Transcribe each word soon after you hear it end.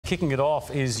kicking it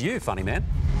off is you, funny man.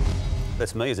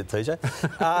 That's me, is it, TJ?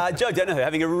 Joe Danaher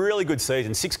having a really good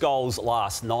season, 6 goals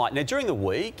last night. Now, during the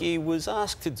week, he was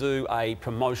asked to do a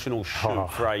promotional shoot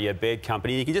for a bed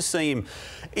company. You can just see him,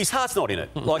 his heart's not in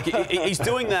it. Like, he's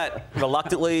doing that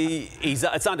reluctantly,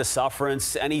 it's under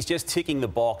sufferance, and he's just ticking the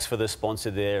box for the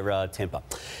sponsor there, Temper.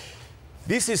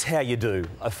 This is how you do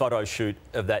a photo shoot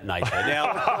of that nature.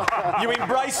 Now, you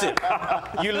embrace it.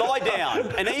 You lie down.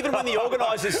 And even when the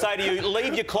organisers say to you,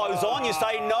 leave your clothes on, you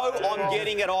say, no, I'm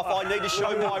getting it off. I need to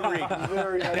show my rig.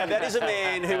 Now, that is a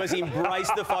man who has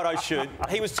embraced the photo shoot.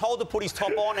 He was told to put his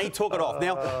top on, and he took it off.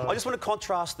 Now, I just want to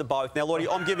contrast the both. Now, Llordo,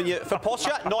 I'm giving you, for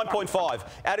posture, 9.5.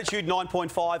 Attitude,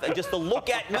 9.5. And just the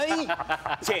look at me,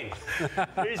 10.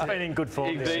 He's been in good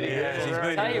form. He's been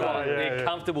in tell you what, they're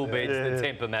comfortable beds, the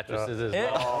Temper mattresses as well.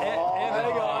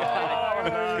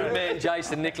 Good man,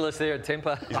 Jason Nicholas there at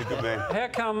Temper. He's a good man.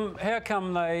 How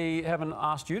come they haven't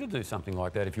asked you to do something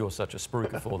like that if you're such a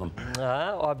spruiker for them?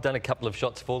 I've done a couple of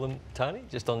shots for them, Tony,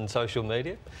 just on social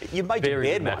media. You made your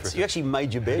bed once. You actually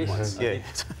made your bed once. Yeah.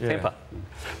 Temper.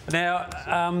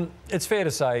 Now, it's fair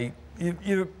to say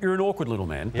you're an awkward little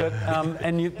man, but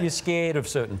and you're scared of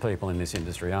certain people in this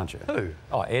industry, aren't you? Who?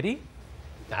 Oh, Eddie?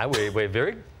 No, we're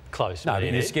very close. No,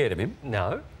 you're scared of him?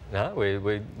 No,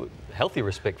 we're healthy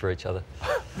respect for each other.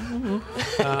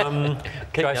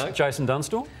 Jason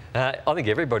Dunstall? I think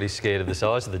everybody's scared of the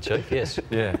size of the Chief, yes.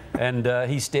 Yeah, and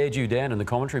he stared you down in the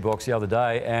commentary box the other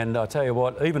day, and I tell you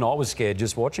what, even I was scared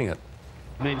just watching it.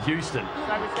 And then Houston,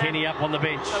 Kenny up on the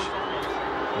bench.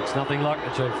 Looks nothing like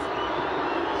the Chief.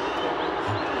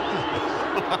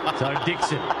 So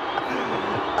Dixon.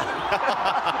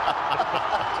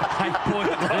 8-point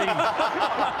lead.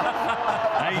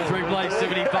 83 plays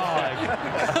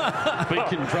 75.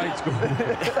 Beacon trade school.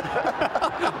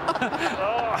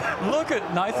 Look at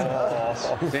Nathan.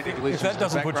 If that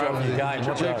doesn't put you up in your game,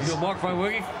 what does? Is your microphone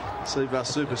working? See our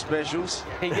super specials.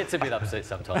 He gets a bit upset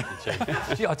sometimes, the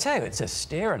Chief. Gee, I tell you, it's a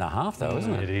stare and a half, though,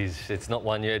 isn't it? It is. It's not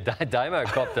one yet. Damo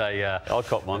copped a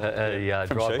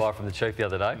drive-by from the Chief the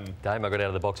other day. Damo got out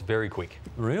of the box very quick.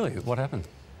 Really? What happened?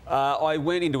 I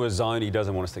went into a zone he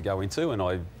doesn't want us to go into, and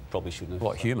I probably shouldn't have.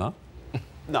 What, humour?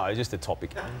 No, just a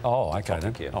topic. Oh, OK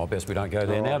then. Yeah. Oh, best we don't go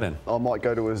there now then. I might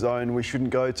go to a zone we shouldn't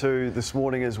go to this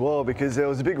morning as well, because there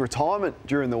was a big retirement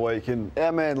during the week, and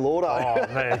our man Llordo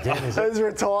has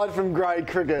retired from grade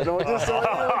cricket. And I just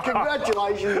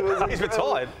congratulations. He's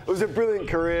retired. It was a brilliant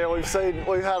career. We've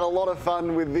had a lot of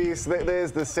fun with this.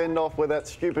 There's the send-off where that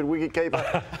stupid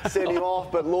wicketkeeper sent him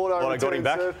off, but Llordo got him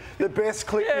back. The best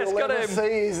clip you'll ever see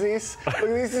is this. Look,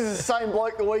 this is the same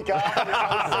bloke the week after.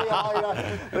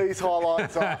 These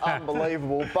highlights are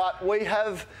unbelievable, but we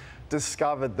have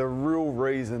discovered the real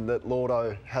reason that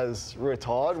Llordo has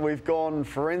retired. We've gone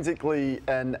forensically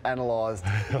and analysed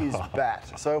his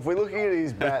bat. So if we're looking at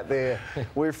his bat there,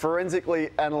 we've forensically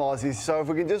analysed his. So if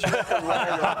we can just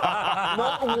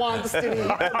not once did he hit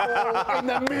the ball in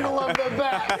the middle of the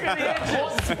bat.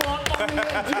 Hot spot on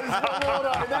the edges for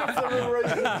Llordo. That's the real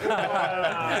reason.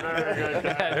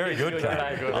 Very good, Kane.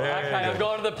 Okay, I've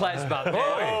gone to the plasma.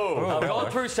 I've gone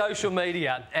through social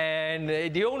media, and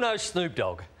do you all know Snoop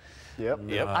Dogg? Yep.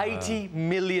 80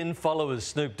 million followers,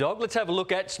 Snoop Dogg. Let's have a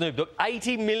look at Snoop Dogg.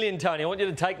 80 million, Tony. I want you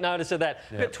to take notice of that.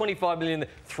 We've got 25 million,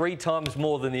 3 times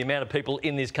more than the amount of people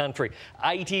in this country.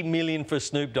 80 million for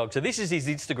Snoop Dogg. So this is his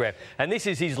Instagram, and this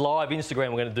is his live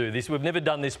Instagram. We're going to do this. We've never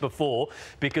done this before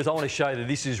because I want to show that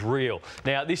this is real.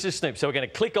 Now, this is Snoop. So we're going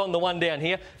to click on the one down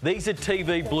here. These are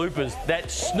TV bloopers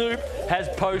that Snoop has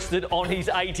posted on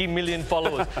his 80 million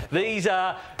followers. These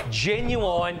are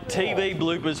genuine TV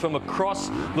bloopers from across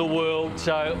the world.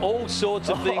 So all sorts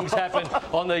of things happen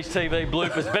on these TV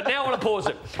bloopers. But now I want to pause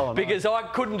it because I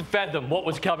couldn't fathom what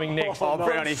was coming next.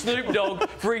 From Snoop Dogg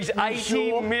for his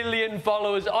 80 million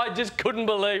followers. I just couldn't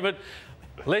believe it.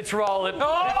 Let's roll it.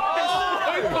 Oh!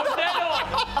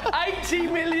 80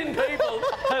 million people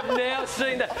have now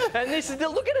seen that. And this is,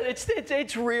 look at it,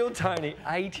 it's real, Tony.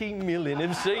 80 million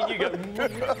have seen you go.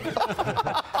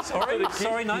 Sorry,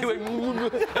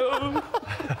 Nathan.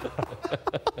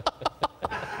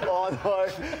 Oh,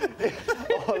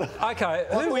 no. OK,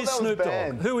 who is Snoop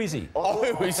Dogg? Who is he?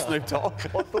 Who is Snoop Dogg?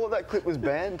 I thought that clip was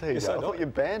banned, TJ. Yes, I thought you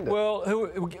banned it. Well,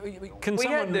 can we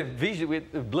someone... had the vision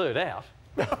blurred out.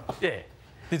 Yeah.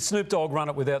 Did Snoop Dogg run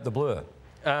it without the blur?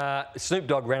 Snoop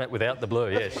Dogg ran it without the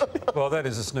blur, yes. Well, that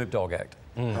is a Snoop Dogg act,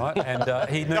 right? And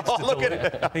he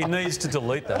needs to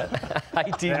delete that.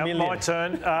 80 million. My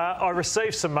turn. I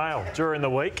received some mail during the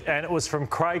week, and it was from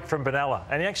Craig from Benalla,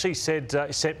 and he actually said,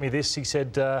 he sent me this. He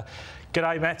said,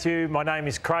 G'day, Matthew. My name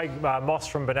is Craig Moss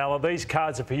from Benalla. These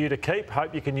cards are for you to keep.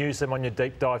 Hope you can use them on your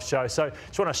deep dive show. So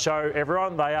just want to show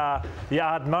everyone, they are the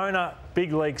Ardmona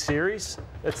Big League Series.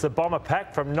 It's the Bomber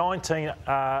Pack from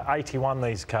 1981,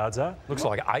 these cards are. Looks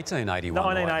like 1881.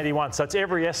 1981. So it's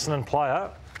every Essendon player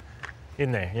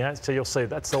in there, you know, so you'll see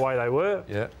that's the way they were.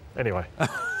 Yeah. Anyway.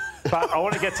 But I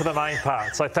want to get to the main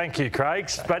part, so thank you, Craig.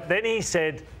 But then he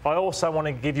said, I also want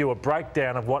to give you a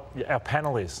breakdown of what our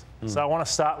panel is. So I want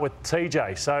to start with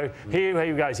TJ. So here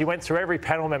he goes. He went through every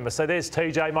panel member. So there's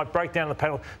TJ, might break down the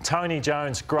panel. Tony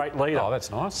Jones, great leader. Oh,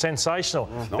 that's nice. Sensational.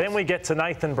 Nice. Then we get to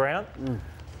Nathan Brown.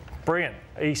 Brilliant.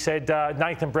 He said,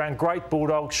 Nathan Brown, great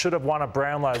Bulldog, should have won a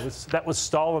Brownlow. That was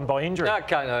stolen by injury. No, I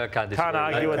can't disagree. Can't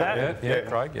argue with that. Yeah,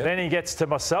 Craig. Yeah. Then he gets to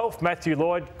myself, Matthew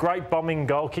Lloyd, great bombing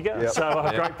goal kicker. Yep. So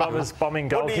great bombing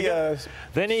goal kicker.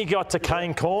 Then he got to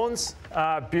Kane Corns.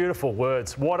 Beautiful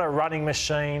words. What a running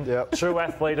machine. Yep. True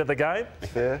athlete of the game.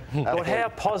 Yeah. But how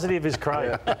positive is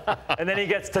Craig? And then he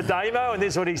gets to Damo, and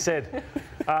this is what he said.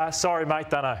 Sorry, mate,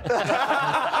 don't know.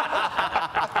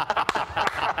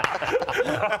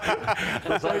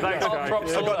 So thanks, Craig.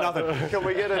 I've got nothing. Can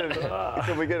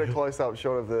we get a close-up shot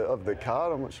of the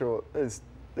card? I'm not sure. There's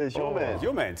your man.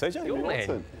 Your man, TJ. Your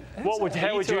man.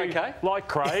 How would you, okay? like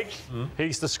Craig,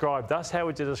 he's described us, how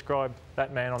would you describe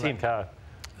that man on that card?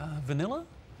 Vanilla?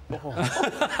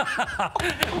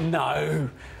 No.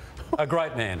 A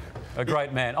great man. A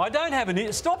great man. I don't have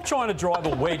an... Stop trying to drive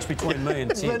a wedge between me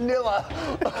and Tim. Vanilla.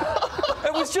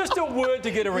 It was just a word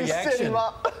to get a You set reaction. him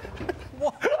up. You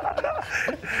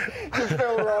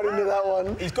fell right into that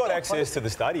one. He's got access to the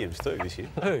stadiums too this year.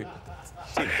 Who?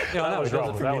 Tim. Yeah, I know. That was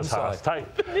wrong. That was harsh.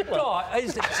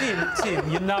 Tim,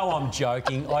 you know I'm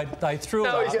joking. They threw it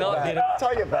up. he's not.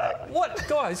 Take it back. What?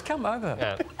 Guys, come over.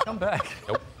 Yeah. Come back.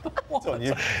 It's on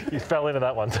you. You fell into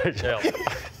that one, TJ.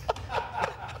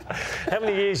 How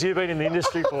many years you been in the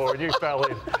industry for and you fell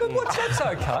in? That's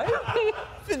okay.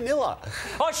 Vanilla.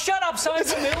 Oh, shut up saying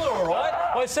vanilla, all right?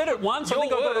 I said it once. I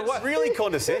think I got it right. Really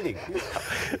condescending.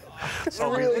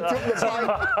 Really took the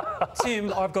bait.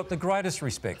 Tim, I've got the greatest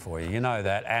respect for you. You know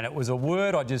that. And it was a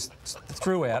word I just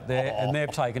threw out there, and they've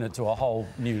taken it to a whole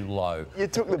new low. You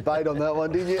took the bait on that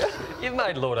one, didn't you? You've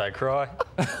made Llordo cry.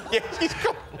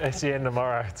 SEN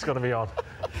tomorrow. It's going to be on.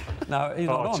 No, he's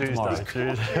not on tomorrow.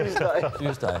 Tuesday.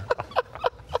 Tuesday.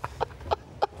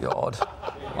 God.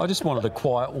 I just wanted a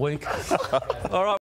quiet week. All right.